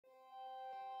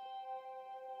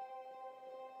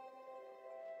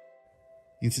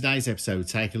In today's episode, we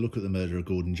take a look at the murder of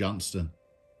Gordon Johnston,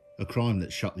 a crime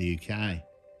that shocked the UK,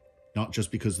 not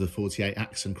just because of the 48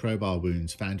 axe and crowbar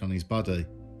wounds found on his body,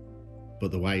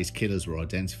 but the way his killers were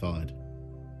identified.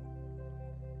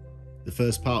 The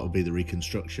first part will be the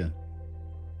reconstruction,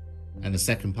 and the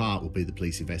second part will be the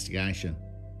police investigation.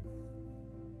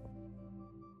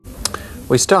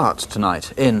 We start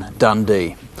tonight in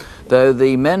Dundee, though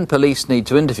the men police need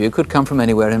to interview could come from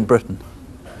anywhere in Britain.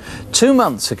 2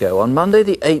 months ago, on Monday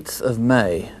the 8th of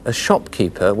May, a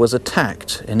shopkeeper was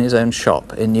attacked in his own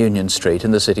shop in Union Street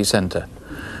in the city centre.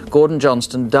 Gordon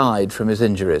Johnston died from his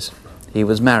injuries. He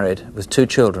was married with 2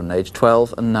 children, aged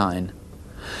 12 and 9.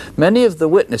 Many of the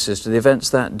witnesses to the events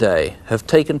that day have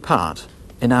taken part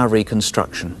in our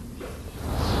reconstruction.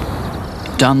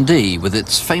 Dundee, with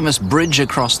its famous bridge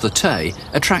across the Tay,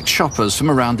 attracts shoppers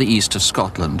from around the east of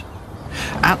Scotland.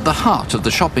 At the heart of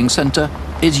the shopping centre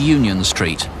is Union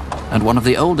Street, and one of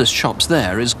the oldest shops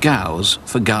there is Gow's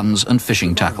for guns and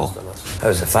fishing tackle.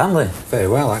 How's the family? Very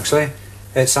well, actually.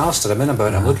 It's Alistair I'm in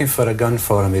about. I'm looking for a gun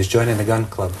for him. He's joining the gun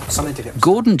club. Something to get...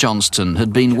 Gordon Johnston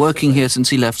had been working here since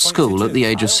he left school at the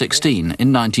age of 16 in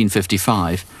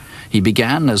 1955. He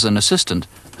began as an assistant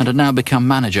and had now become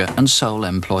manager and sole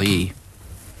employee.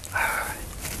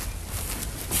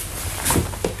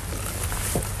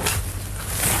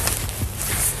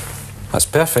 That's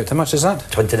perfect. How much is that?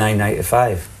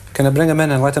 $29.95. Can I bring him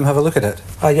in and let him have a look at it?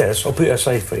 Ah, yes, I'll put it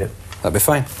aside for you. That'd be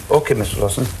fine. OK, Mr.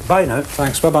 Lawson. Bye now.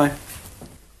 Thanks, bye-bye.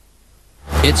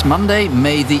 It's Monday,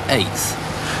 May the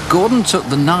 8th. Gordon took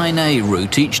the 9A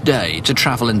route each day to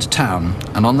travel into town,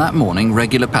 and on that morning,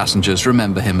 regular passengers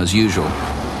remember him as usual.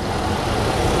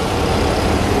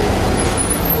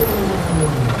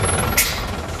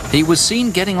 He was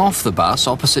seen getting off the bus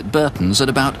opposite Burton's at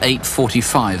about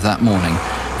 8:45 that morning,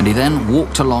 and he then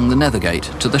walked along the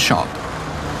Nethergate to the shop.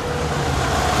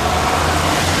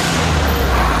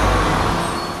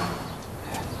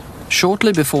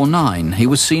 Shortly before 9, he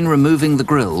was seen removing the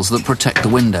grills that protect the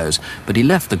windows, but he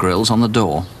left the grills on the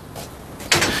door.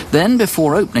 Then,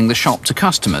 before opening the shop to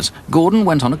customers, Gordon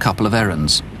went on a couple of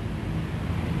errands.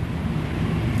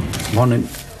 Morning.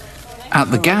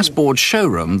 At the gas board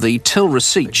showroom, the till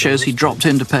receipt shows he dropped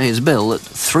in to pay his bill at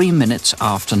 3 minutes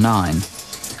after 9.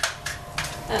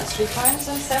 That's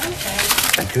 £3.07.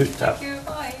 Thank you. Thank you,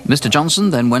 bye. Mr. Johnson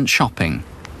then went shopping.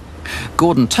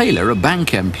 Gordon Taylor, a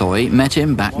bank employee, met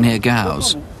him back near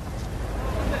Gow's.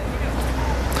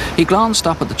 He glanced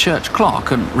up at the church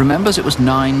clock and remembers it was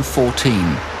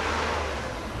 9:14.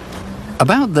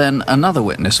 About then, another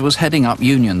witness was heading up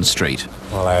Union Street.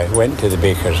 Well, I went to the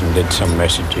baker's and did some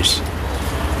messages,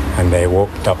 and I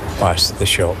walked up past the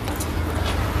shop.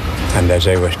 And as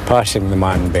I was passing the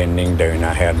man bending down,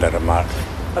 I heard a remark.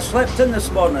 I slept in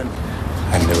this morning.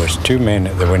 And there was 2 men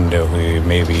at the window who he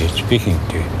may be speaking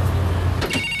to.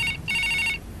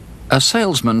 A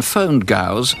salesman phoned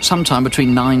Gow's sometime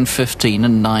between 9:15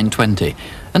 and 9:20,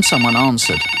 and someone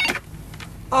answered.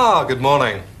 Ah, good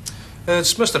morning.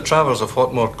 It's Mr. Travers of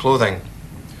Whatmore Clothing.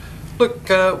 Look,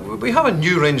 we have a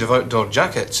new range of outdoor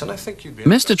jackets, and I think you'd be...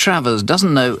 Mr. Travers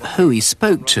doesn't know who he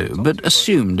spoke to, but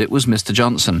assumed it was Mr.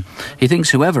 Johnson. He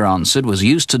thinks whoever answered was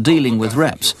used to dealing with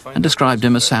reps and described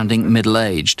him as sounding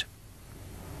middle-aged.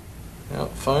 Yeah,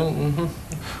 fine.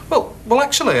 Well,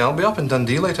 actually, I'll be up in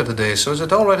Dundee later today, so is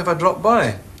it all right if I drop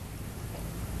by?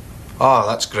 Ah,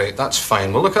 that's great. That's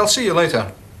fine. Well, look, I'll see you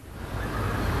later.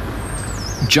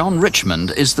 John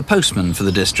Richmond is the postman for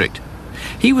the district.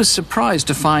 He was surprised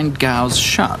to find Gow's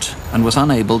shut and was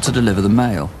unable to deliver the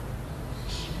mail.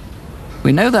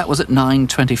 We know that was at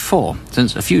 9:24,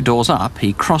 since a few doors up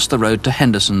he crossed the road to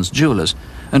Henderson's Jewellers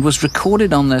and was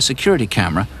recorded on their security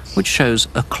camera, which shows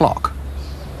a clock.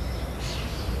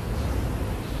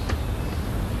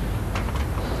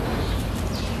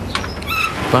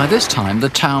 By this time, the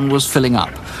town was filling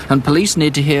up, and police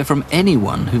need to hear from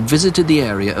anyone who visited the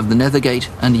area of the Nethergate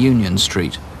and Union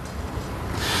Street.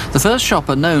 The first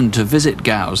shopper known to visit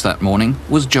Gow's that morning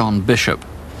was John Bishop.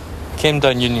 Came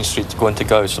down Union Street to go into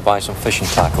Gow's to buy some fishing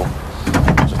tackle.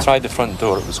 So I tried the front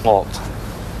door, it was locked.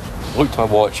 Looked at my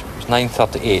watch, it was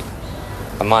 9:38.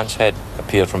 A man's head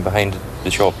appeared from behind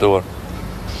the shop door.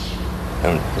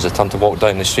 And as I turned to walk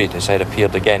down the street, his head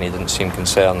appeared again. He didn't seem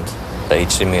concerned that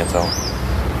he'd seen me at all.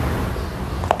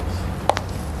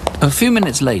 A few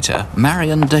minutes later,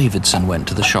 Marion Davidson went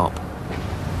to the shop.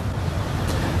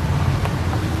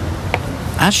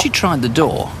 As she tried the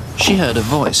door, she heard a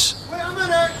voice. Wait a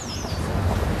minute!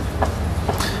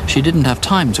 She didn't have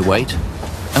time to wait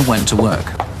and went to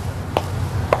work.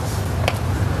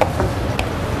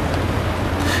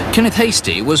 Kenneth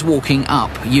Hastie was walking up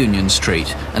Union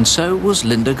Street, and so was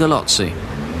Linda Galozzi.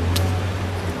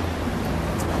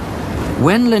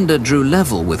 When Linda drew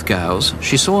level with Gowes,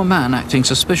 she saw a man acting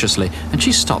suspiciously and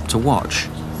she stopped to watch.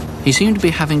 He seemed to be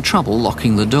having trouble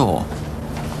locking the door.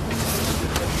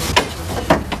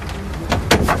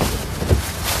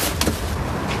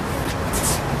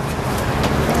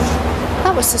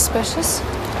 That was suspicious.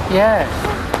 Yeah.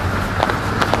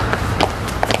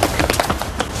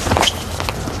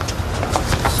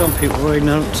 Some people are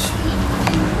ignorant.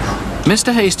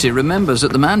 Mr. Hastie remembers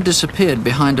that the man disappeared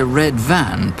behind a red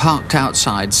van parked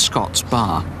outside Scott's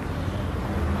bar.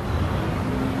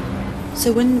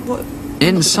 So what?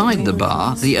 Inside the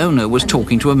bar, the owner was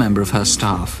talking to a member of her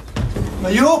staff.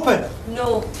 Are you open?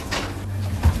 No.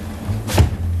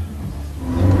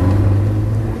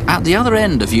 At the other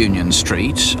end of Union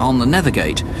Street, on the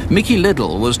Nethergate, Mickey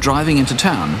Liddell was driving into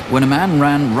town when a man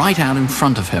ran right out in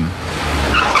front of him.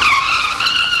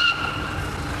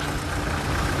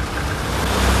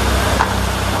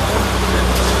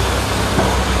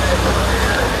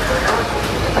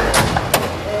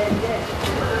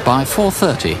 By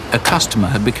 4:30, a customer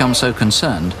had become so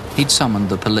concerned, he'd summoned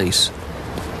the police.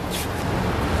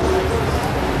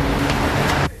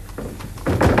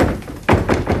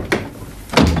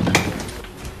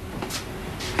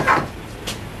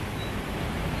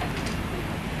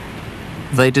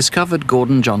 They discovered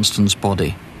Gordon Johnston's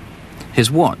body.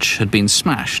 His watch had been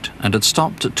smashed and had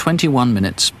stopped at 21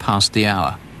 minutes past the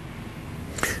hour.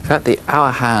 In fact, the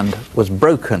hour hand was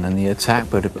broken in the attack,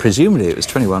 but presumably it was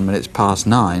 21 minutes past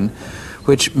 9,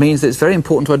 which means that it's very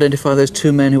important to identify those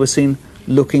two men who were seen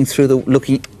looking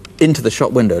into the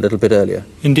shop window a little bit earlier.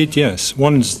 Indeed, yes.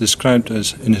 One is described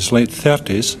as in his late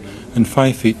 30s and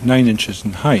 5 feet 9 inches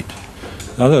in height.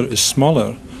 The other is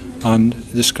smaller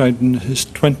and described in his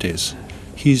 20s.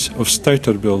 He's of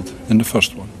stouter build than the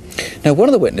first one. Now, one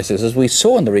of the witnesses, as we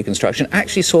saw in the reconstruction,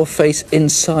 actually saw a face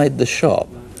inside the shop.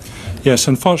 Yes,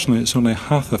 unfortunately it's only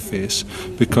half a face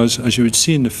because, as you would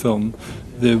see in the film,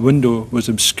 the window was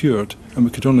obscured and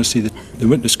we could only see the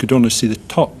witness could only see the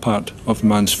top part of the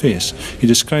man's face. He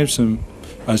describes him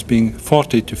as being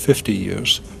 40 to 50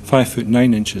 years, 5 foot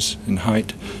 9 inches in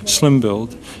height, slim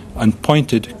build and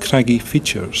pointed, craggy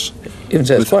features. Even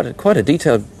so, it's quite a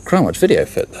detailed crime watch video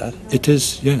fit, that. It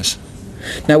is, yes.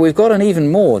 Now, we've got an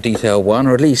even more detailed one,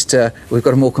 or at least we've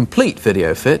got a more complete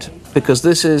video fit, because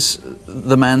this is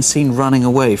the man seen running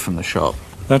away from the shop.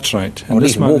 That's right. Or at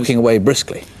least walking away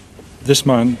briskly. This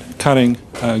man carrying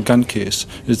a gun case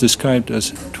is described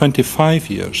as 25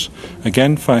 years,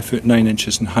 again 5 foot 9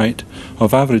 inches in height,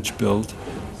 of average build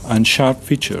and sharp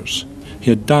features. He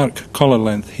had dark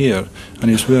collar-length hair and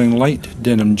he was wearing light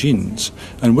denim jeans,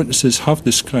 and witnesses have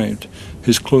described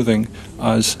his clothing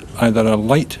as either a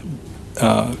light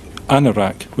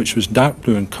anorak, which was dark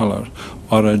blue in colour,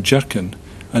 or a jerkin,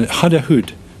 and it had a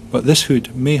hood, but this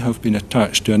hood may have been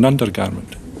attached to an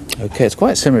undergarment. Okay, it's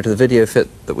quite similar to the video fit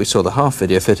that we saw, the half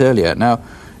video fit earlier. Now,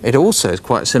 it also is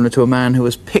quite similar to a man who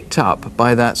was picked up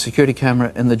by that security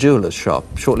camera in the jeweller's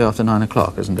shop shortly after 9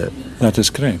 o'clock, isn't it? That is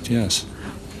correct, yes.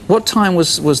 What time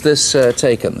was this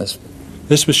taken?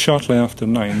 This was shortly after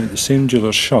 9 at the same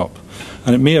jeweller's shop,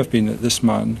 and it may have been that this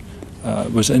man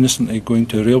was innocently going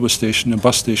to a railway station, a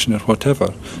bus station or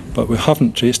whatever, but we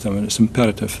haven't traced him and it's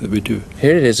imperative that we do.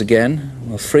 Here it is again.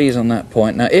 We'll freeze on that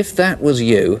point. Now, if that was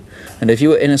you, and if you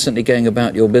were innocently going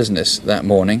about your business that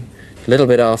morning, a little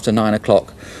bit after 9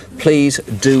 o'clock, please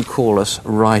do call us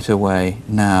right away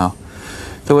now.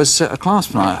 There was a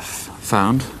clasp knife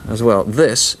found as well.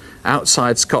 This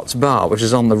outside Scott's bar, which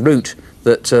is on the route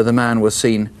that the man was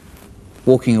seen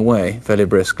walking away fairly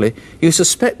briskly. You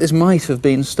suspect this might have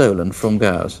been stolen from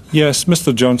Gowes? Yes,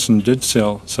 Mr. Johnson did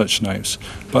sell such knives,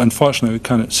 but unfortunately we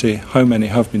cannot say how many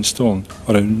have been stolen,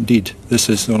 or indeed this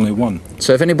is the only one.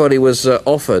 So if anybody was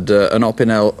offered an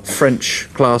Opinel French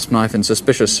clasp knife in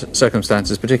suspicious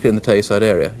circumstances, particularly in the Tayside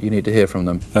area, you need to hear from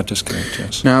them. That is correct,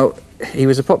 yes. Now, he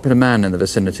was a popular man in the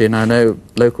vicinity, and I know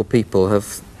local people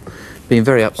have been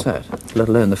very upset, let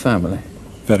alone the family.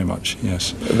 Very much,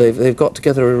 yes. They've got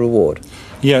together a reward.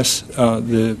 Yes,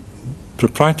 the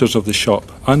proprietors of the shop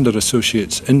and their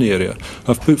associates in the area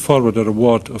have put forward a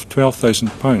reward of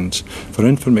 £12,000 for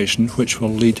information which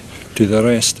will lead to the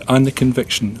arrest and the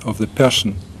conviction of the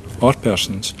person or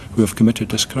persons who have committed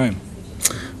this crime.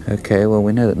 OK, well,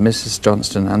 we know that Mrs.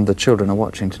 Johnston and the children are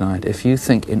watching tonight. If you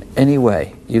think in any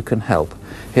way you can help,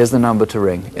 here's the number to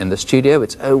ring. In the studio,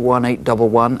 it's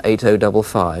 01811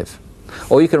 8055.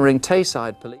 Or you can ring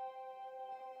Tayside Police.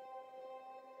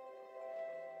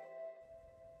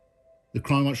 The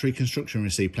Crime Watch reconstruction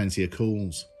received plenty of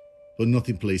calls, but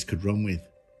nothing police could run with,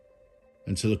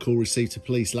 until a call received to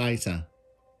police later,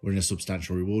 wherein a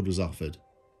substantial reward was offered.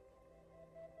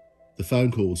 The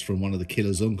phone call was from one of the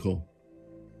killer's uncle,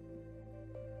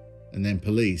 and then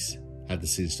police had the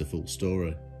sinister full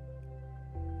story.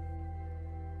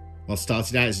 What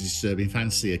started out as a disturbing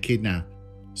fantasy, a kidnap,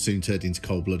 soon turned into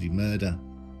cold-blooded murder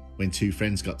when two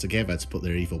friends got together to put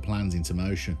their evil plans into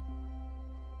motion.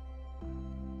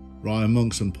 Ryan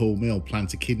Monks and Paul Mill planned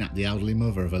to kidnap the elderly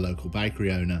mother of a local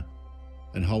bakery owner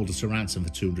and hold her to ransom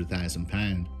for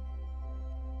 £200,000.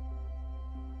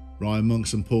 Ryan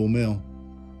Monks and Paul Mill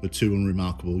were two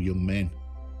unremarkable young men,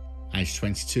 aged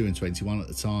 22 and 21 at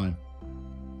the time.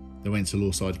 They went to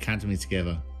Lawside Academy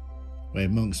together, where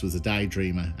Monks was a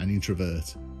daydreamer and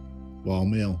introvert, while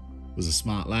Mill was a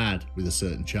smart lad with a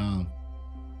certain charm.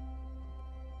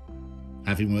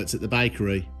 Having worked at the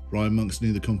bakery, Ryan Monks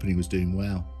knew the company was doing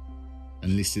well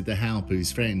and enlisted the help of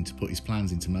his friend to put his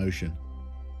plans into motion.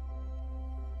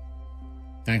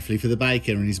 Thankfully for the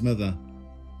baker and his mother,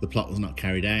 the plot was not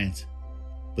carried out,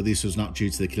 but this was not due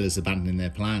to the killers abandoning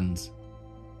their plans.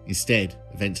 Instead,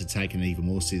 events had taken an even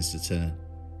more sinister turn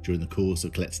during the course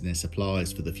of collecting their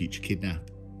supplies for the future kidnap,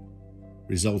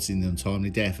 resulting in the untimely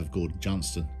death of Gordon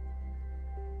Johnston.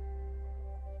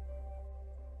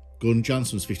 Gordon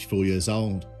Johnston was 54 years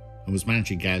old and was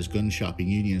managing Gow's gun shop in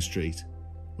Union Street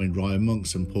when Ryan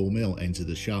Monks and Paul Mill entered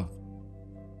the shop.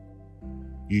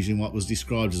 Using what was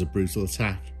described as a brutal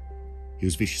attack, he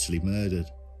was viciously murdered.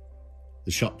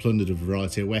 The shop plundered a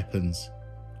variety of weapons,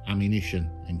 ammunition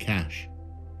and cash.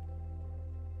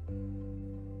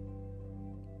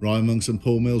 Ryan Monks and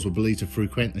Paul Mills were believed to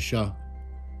frequent the shop,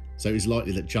 so it was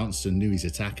likely that Johnston knew his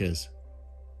attackers.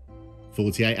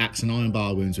 48 axe and iron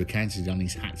bar wounds were counted on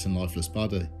his hacked and lifeless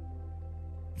body,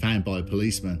 found by a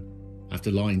policeman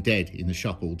after lying dead in the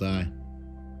shop all day.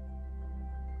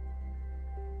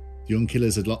 The young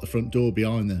killers had locked the front door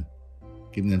behind them,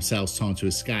 giving themselves time to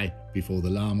escape before the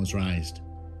alarm was raised.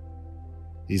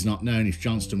 It is not known if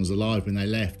Johnston was alive when they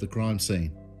left the crime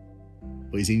scene,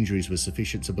 but his injuries were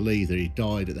sufficient to believe that he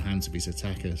died at the hands of his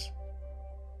attackers.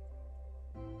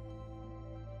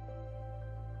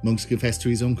 Monks confessed to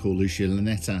his uncle, Lucia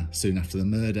Lanetta, soon after the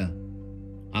murder,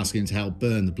 asking him to help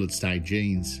burn the blood-stained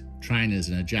jeans, trainers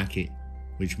and a jacket,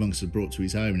 which Monks had brought to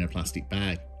his home in a plastic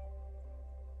bag.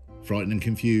 Frightened and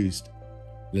confused,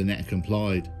 Lanetta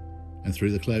complied and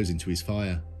threw the clothes into his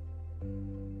fire.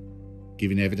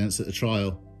 Giving evidence at the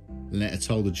trial, Lanetta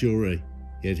told the jury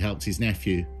he had helped his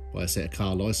nephew buy a set of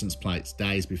car licence plates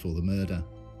days before the murder,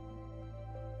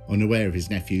 unaware of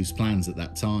his nephew's plans at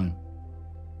that time.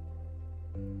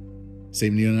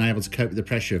 Seemingly unable to cope with the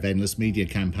pressure of endless media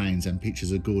campaigns and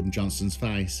pictures of Gordon Johnston's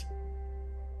face,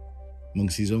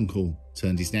 Monks' uncle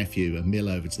turned his nephew and Mill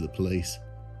over to the police.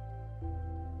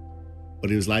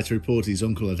 But it was later reported his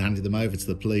uncle had handed them over to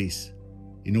the police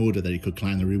in order that he could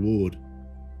claim the reward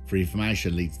for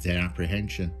information leading to their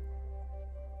apprehension.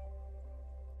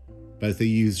 Both the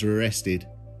youths were arrested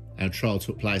and a trial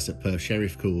took place at Perth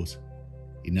Sheriff Court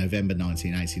in November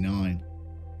 1989,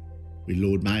 with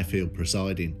Lord Mayfield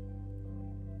presiding.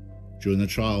 During the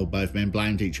trial, both men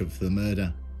blamed each other for the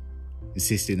murder,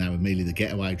 insisting they were merely the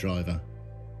getaway driver,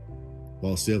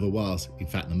 whilst the other was, in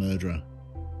fact, the murderer.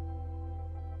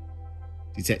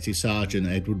 Detective Sergeant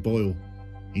Edward Boyle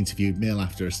interviewed Mill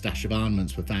after a stash of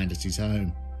armaments were found at his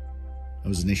home and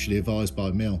was initially advised by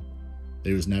Mill that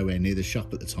he was nowhere near the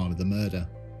shop at the time of the murder.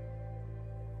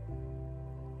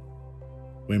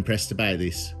 When pressed about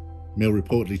this, Mill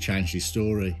reportedly changed his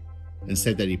story and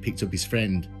said that he picked up his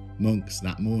friend, Monks,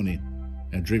 that morning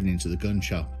and had driven him to the gun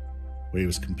shop, where he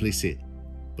was complicit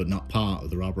but not part of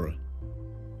the robbery.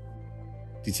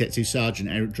 Detective Sergeant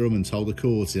Eric Drummond told the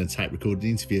court in a tape-recorded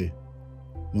interview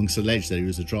Monks alleged that he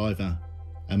was the driver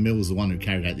and Mill was the one who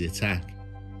carried out the attack.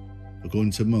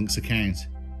 According to Monks' account,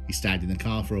 he stayed in the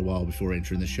car for a while before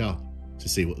entering the shop to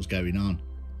see what was going on.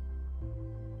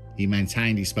 He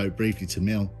maintained he spoke briefly to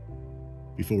Mill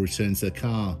before returning to the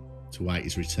car to wait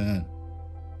his return.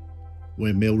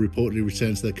 When Mill reportedly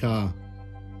returned to the car,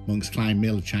 Monks claimed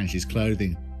Mill had changed his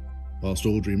clothing whilst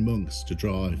ordering Monks to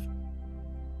drive.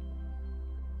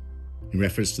 In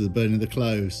reference to the burning of the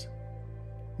clothes,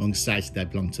 Monks stated they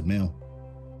belonged to Mill,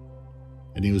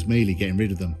 and he was merely getting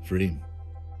rid of them for him.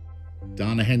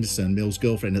 Dana Henderson, Mill's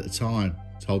girlfriend at the time,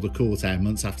 told the court how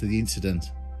months after the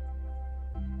incident,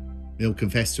 Mill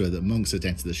confessed to her that Monks had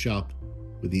entered the shop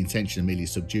with the intention of merely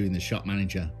subduing the shop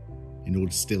manager in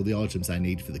order to steal the items they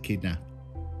needed for the kidnap.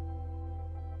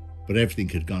 But everything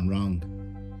had gone wrong.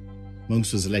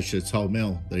 Monks was alleged to have told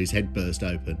Mill that his head burst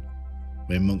open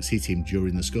when Monks hit him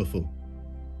during the scuffle.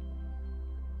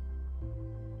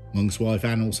 Monks' wife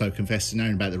Anne also confessed to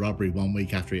knowing about the robbery 1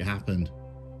 week after it happened,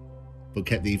 but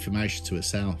kept the information to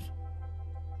herself.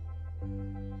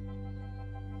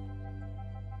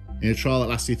 In a trial that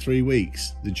lasted 3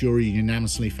 weeks, the jury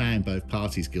unanimously found both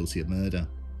parties guilty of murder.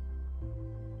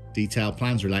 Detailed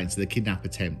plans relating to the kidnap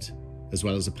attempt, as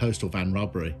well as a postal van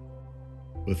robbery,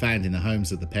 were found in the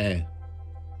homes of the pair,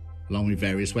 along with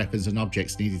various weapons and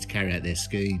objects needed to carry out their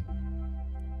scheme.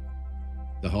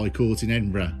 The High Court in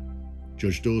Edinburgh,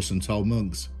 Judge Dawson told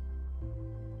Monks,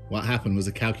 "What happened was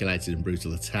a calculated and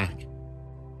brutal attack.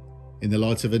 In the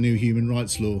light of a new human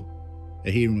rights law,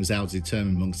 a hearing was held to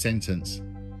determine Monk's sentence.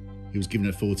 He was given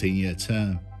a 14-year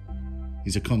term.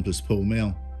 His accomplice, Paul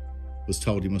Mill, was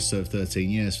told he must serve 13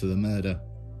 years for the murder."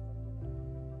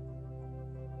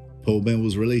 Paul Mill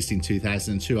was released in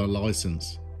 2002 on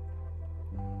licence,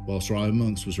 whilst Ryan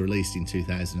Monks was released in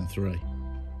 2003.